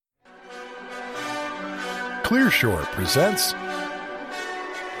Clearshore presents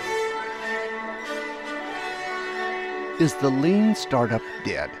Is the Lean Startup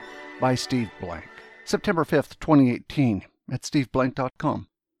Dead? By Steve Blank. September 5th, 2018, at steveblank.com.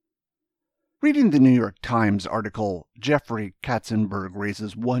 Reading the New York Times article, Jeffrey Katzenberg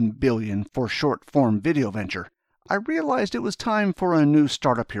raises $1 billion for short-form video venture, I realized it was time for a new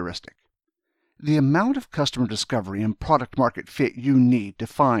startup heuristic. The amount of customer discovery and product market fit you need to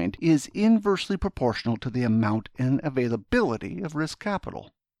find is inversely proportional to the amount and availability of risk capital.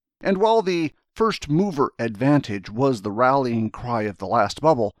 And while the first mover advantage was the rallying cry of the last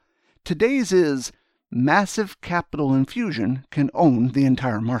bubble, today's is massive capital infusion can own the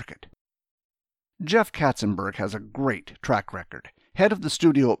entire market. Jeff Katzenberg has a great track record. Head of the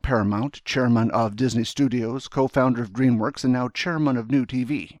studio at Paramount, chairman of Disney Studios, co-founder of DreamWorks, and now chairman of New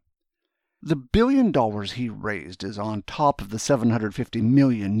TV. The $1 billion he raised is on top of the $750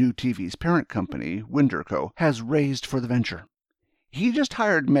 million New TV's parent company, Winderco, has raised for the venture. He just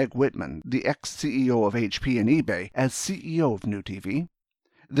hired Meg Whitman, the ex-CEO of HP and eBay, as CEO of New TV.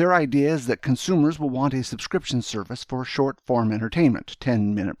 Their idea is that consumers will want a subscription service for short-form entertainment,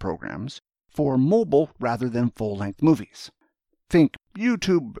 10-minute programs, for mobile rather than full-length movies. Think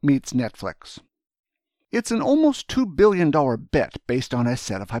YouTube meets Netflix. It's an almost $2 billion bet based on a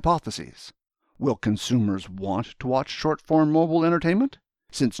set of hypotheses. Will consumers want to watch short-form mobile entertainment?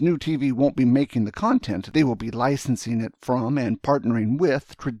 Since New TV won't be making the content, they will be licensing it from and partnering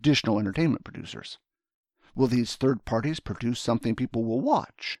with traditional entertainment producers. Will these third parties produce something people will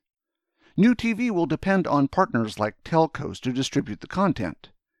watch? New TV will depend on partners like telcos to distribute the content.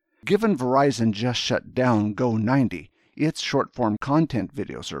 Given Verizon just shut down Go90, its short-form content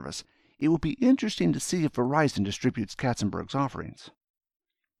video service, it will be interesting to see if Verizon distributes Katzenberg's offerings.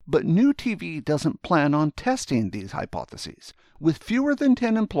 But New TV doesn't plan on testing these hypotheses. With fewer than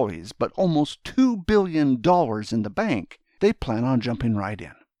 10 employees but almost $2 billion in the bank, they plan on jumping right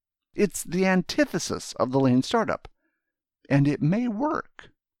in. It's the antithesis of the lean startup. And it may work.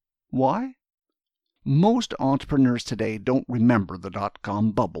 Why? Most entrepreneurs today don't remember the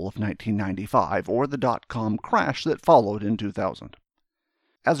dot-com bubble of 1995 or the dot-com crash that followed in 2000.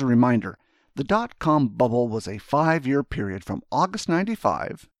 As a reminder, the dot-com bubble was a 5-year period from August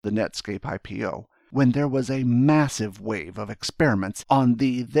 95, the Netscape IPO, when there was a massive wave of experiments on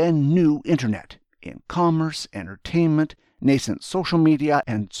the then-new Internet, in commerce, entertainment, nascent social media,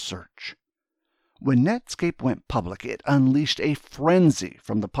 and search. When Netscape went public, it unleashed a frenzy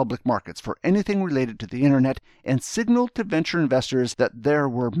from the public markets for anything related to the Internet and signaled to venture investors that there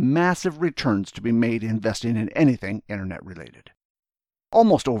were massive returns to be made investing in anything Internet-related.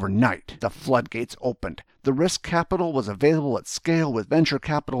 Almost overnight, the floodgates opened. The risk capital was available at scale with venture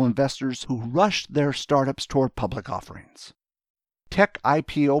capital investors who rushed their startups toward public offerings. Tech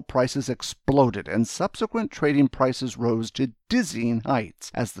IPO prices exploded and subsequent trading prices rose to dizzying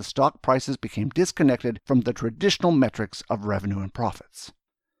heights as the stock prices became disconnected from the traditional metrics of revenue and profits.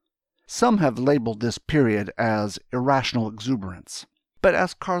 Some have labeled this period as irrational exuberance. But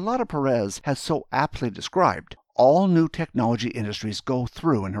as Carlota Perez has so aptly described, all new technology industries go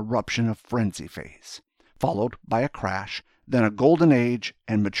through an eruption of frenzy phase, followed by a crash, then a golden age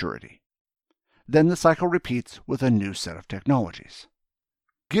and maturity. Then the cycle repeats with a new set of technologies.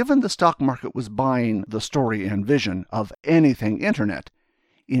 Given the stock market was buying the story and vision of anything Internet,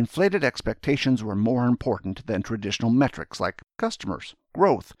 inflated expectations were more important than traditional metrics like customers,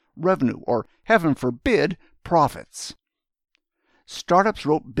 growth, revenue, or, heaven forbid, profits. Startups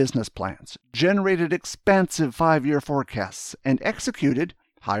wrote business plans, generated expansive 5-year forecasts, and executed,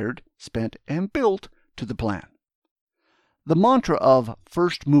 hired, spent, and built to the plan. The mantra of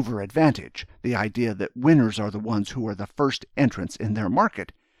first mover advantage, the idea that winners are the ones who are the first entrants in their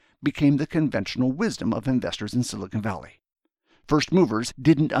market, became the conventional wisdom of investors in Silicon Valley. First movers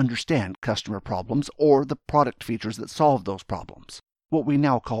didn't understand customer problems or the product features that solved those problems, what we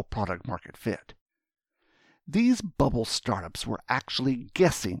now call product market fit. These bubble startups were actually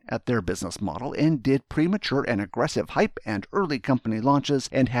guessing at their business model and did premature and aggressive hype and early company launches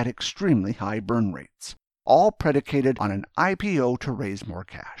and had extremely high burn rates, all predicated on an IPO to raise more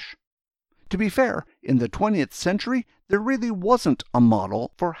cash. To be fair, in the 20th century, there really wasn't a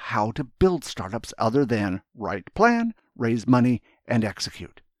model for how to build startups other than write plan, raise money, and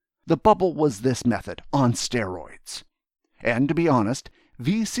execute. The bubble was this method on steroids. And to be honest,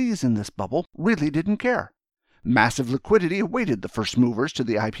 VCs in this bubble really didn't care. Massive liquidity awaited the first movers to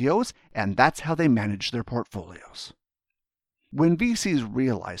the IPOs, and that's how they managed their portfolios. When VCs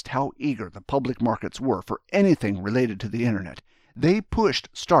realized how eager the public markets were for anything related to the Internet, they pushed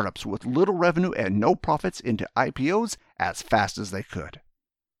startups with little revenue and no profits into IPOs as fast as they could.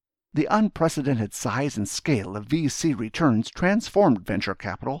 The unprecedented size and scale of VC returns transformed venture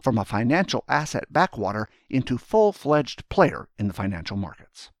capital from a financial asset backwater into full-fledged player in the financial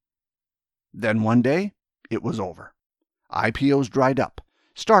markets. Then one day, it was over. IPOs dried up.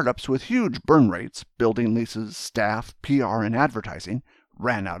 Startups with huge burn rates, building leases, staff, PR, and advertising,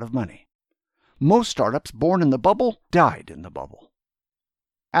 ran out of money. Most startups born in the bubble died in the bubble.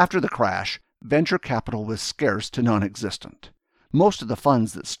 After the crash, venture capital was scarce to non-existent. Most of the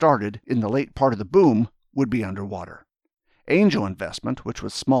funds that started in the late part of the boom would be underwater. Angel investment, which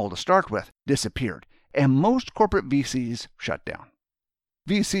was small to start with, disappeared, and most corporate VCs shut down.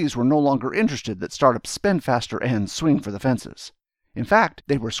 VCs were no longer interested that startups spend faster and swing for the fences. In fact,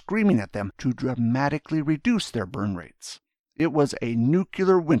 they were screaming at them to dramatically reduce their burn rates. It was a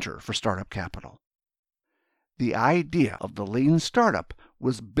nuclear winter for startup capital. The idea of the lean startup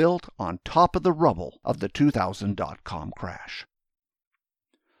was built on top of the rubble of the 2000 dot-com crash.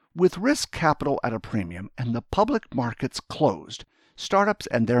 With risk capital at a premium and the public markets closed, startups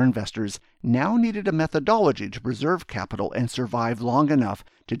and their investors now needed a methodology to preserve capital and survive long enough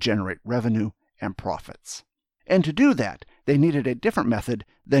to generate revenue and profits. And to do that, they needed a different method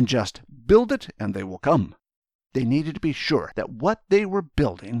than just build it and they will come. They needed to be sure that what they were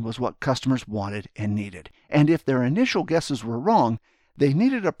building was what customers wanted and needed. And if their initial guesses were wrong, they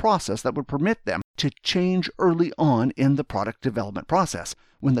needed a process that would permit them to change early on in the product development process,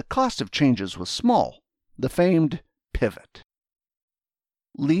 when the cost of changes was small, the famed pivot.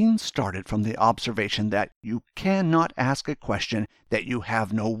 Lean started from the observation that you cannot ask a question that you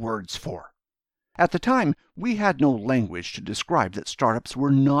have no words for. At the time, we had no language to describe that startups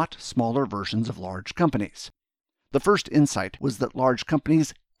were not smaller versions of large companies. The first insight was that large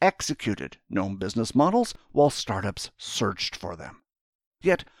companies executed known business models while startups searched for them.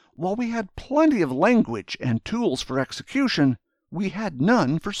 Yet, while we had plenty of language and tools for execution, we had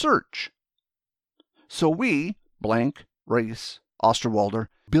none for search. So we, Blank, Race, Osterwalder,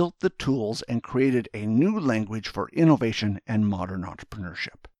 built the tools and created a new language for innovation and modern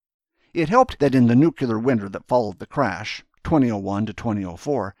entrepreneurship. It helped that in the nuclear winter that followed the crash, 2001 to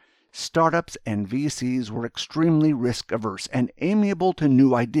 2004, startups and VCs were extremely risk-averse and amiable to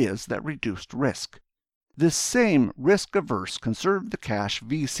new ideas that reduced risk. This same risk-averse, conserve-the-cash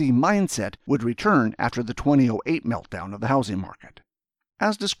VC mindset would return after the 2008 meltdown of the housing market.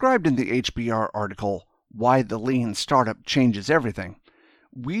 As described in the HBR article, Why the Lean Startup Changes Everything,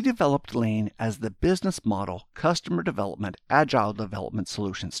 we developed Lean as the business model, customer development, agile development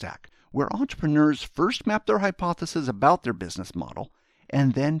solution stack, where entrepreneurs first map their hypotheses about their business model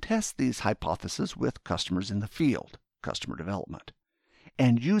and then test these hypotheses with customers in the field, customer development,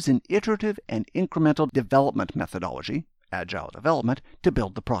 and use an iterative and incremental development methodology, agile development, to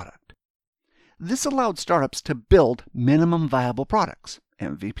build the product. This allowed startups to build minimum viable products,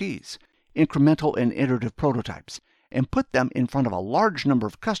 MVPs, incremental and iterative prototypes, and put them in front of a large number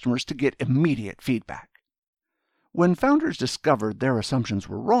of customers to get immediate feedback. When founders discovered their assumptions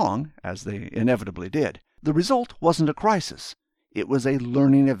were wrong, as they inevitably did, the result wasn't a crisis. It was a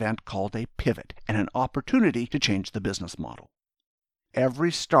learning event called a pivot and an opportunity to change the business model.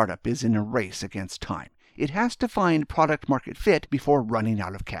 Every startup is in a race against time. It has to find product market fit before running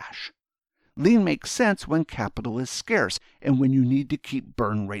out of cash. Lean makes sense when capital is scarce and when you need to keep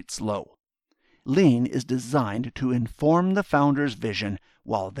burn rates low. Lean is designed to inform the founder's vision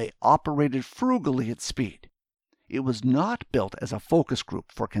while they operated frugally at speed. It was not built as a focus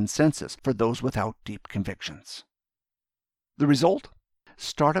group for consensus for those without deep convictions. The result?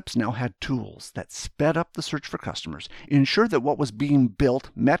 Startups now had tools that sped up the search for customers, ensured that what was being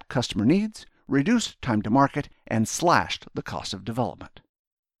built met customer needs, reduced time to market, and slashed the cost of development.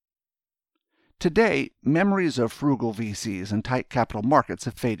 Today, memories of frugal VCs and tight capital markets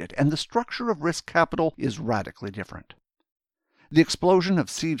have faded, and the structure of risk capital is radically different. The explosion of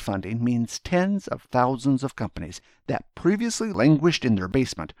seed funding means tens of thousands of companies that previously languished in their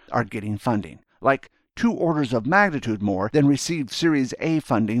basement are getting funding, like 2 orders of magnitude more than received Series A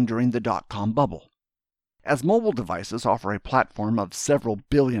funding during the dot-com bubble. As mobile devices offer a platform of several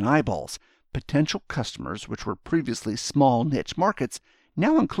billion eyeballs, potential customers, which were previously small niche markets,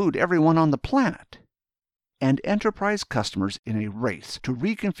 now include everyone on the planet. And enterprise customers in a race to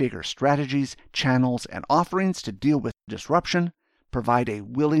reconfigure strategies, channels, and offerings to deal with disruption provide a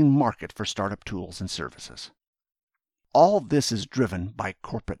willing market for startup tools and services. All this is driven by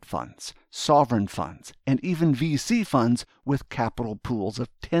corporate funds, sovereign funds, and even VC funds with capital pools of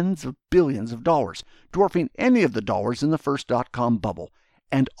tens of billions of dollars, dwarfing any of the dollars in the first dot-com bubble,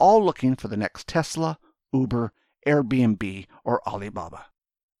 and all looking for the next Tesla, Uber, Airbnb, or Alibaba.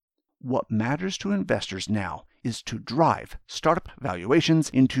 What matters to investors now is to drive startup valuations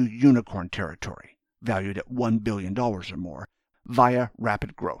into unicorn territory, valued at $1 billion or more, via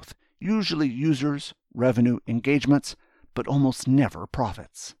rapid growth, usually users, revenue, engagements, but almost never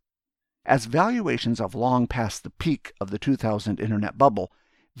profits. As valuations have long passed the peak of the 2000 internet bubble,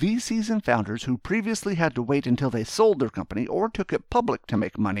 VCs and founders who previously had to wait until they sold their company or took it public to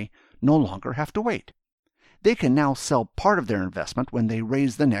make money no longer have to wait. They can now sell part of their investment when they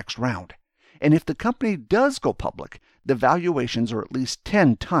raise the next round. And if the company does go public, the valuations are at least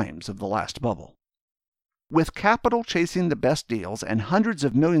 10 times of the last bubble. With capital chasing the best deals and hundreds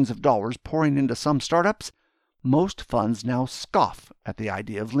of millions of dollars pouring into some startups, most funds now scoff at the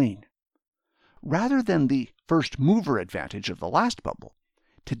idea of lean. Rather than the first mover advantage of the last bubble,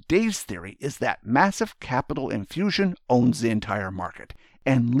 today's theory is that massive capital infusion owns the entire market,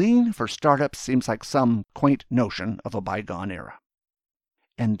 and lean for startups seems like some quaint notion of a bygone era.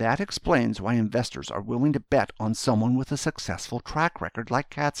 And that explains why investors are willing to bet on someone with a successful track record like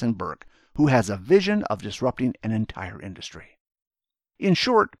Katzenberg, who has a vision of disrupting an entire industry. In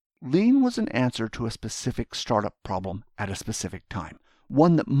short, lean was an answer to a specific startup problem at a specific time,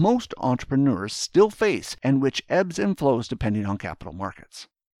 one that most entrepreneurs still face and which ebbs and flows depending on capital markets.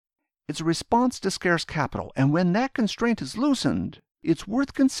 It's a response to scarce capital, and when that constraint is loosened, it's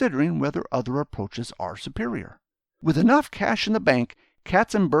worth considering whether other approaches are superior. With enough cash in the bank,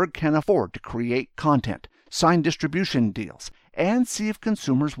 Katzenberg can afford to create content, sign distribution deals, and see if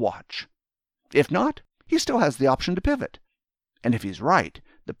consumers watch. If not, he still has the option to pivot. And if he's right,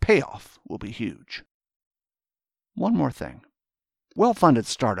 the payoff will be huge. One more thing. Well-funded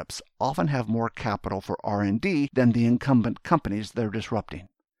startups often have more capital for R&D than the incumbent companies they're disrupting.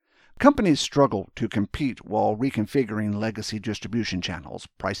 Companies struggle to compete while reconfiguring legacy distribution channels,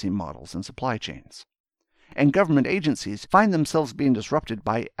 pricing models, and supply chains. And government agencies find themselves being disrupted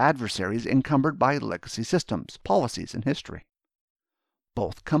by adversaries encumbered by legacy systems, policies, and history.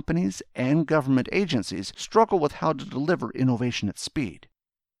 Both companies and government agencies struggle with how to deliver innovation at speed.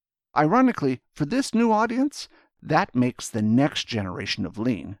 Ironically, for this new audience, that makes the next generation of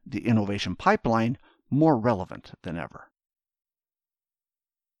lean, the innovation pipeline, more relevant than ever.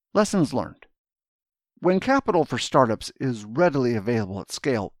 Lessons learned. When capital for startups is readily available at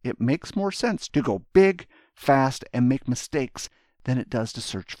scale, it makes more sense to go big, fast, and make mistakes than it does to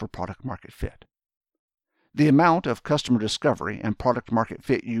search for product market fit. The amount of customer discovery and product market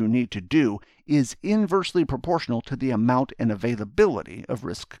fit you need to do is inversely proportional to the amount and availability of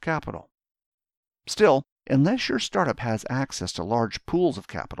risk capital. Still, unless your startup has access to large pools of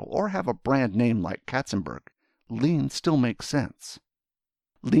capital or have a brand name like Katzenberg, lean still makes sense.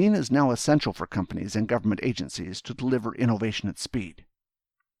 Lean is now essential for companies and government agencies to deliver innovation at speed.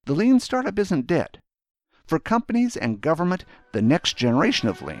 The lean startup isn't dead. For companies and government, the next generation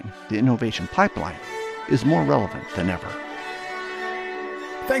of lean, the innovation pipeline, is more relevant than ever.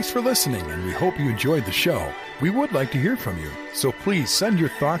 Thanks for listening, and we hope you enjoyed the show. We would like to hear from you, so please send your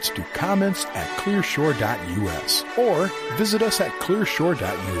thoughts to comments@clearshore.us or visit us at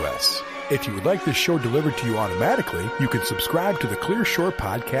clearshore.us. If you would like this show delivered to you automatically, you can subscribe to the Clear Shore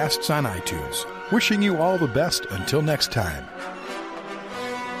podcasts on iTunes. Wishing you all the best until next time.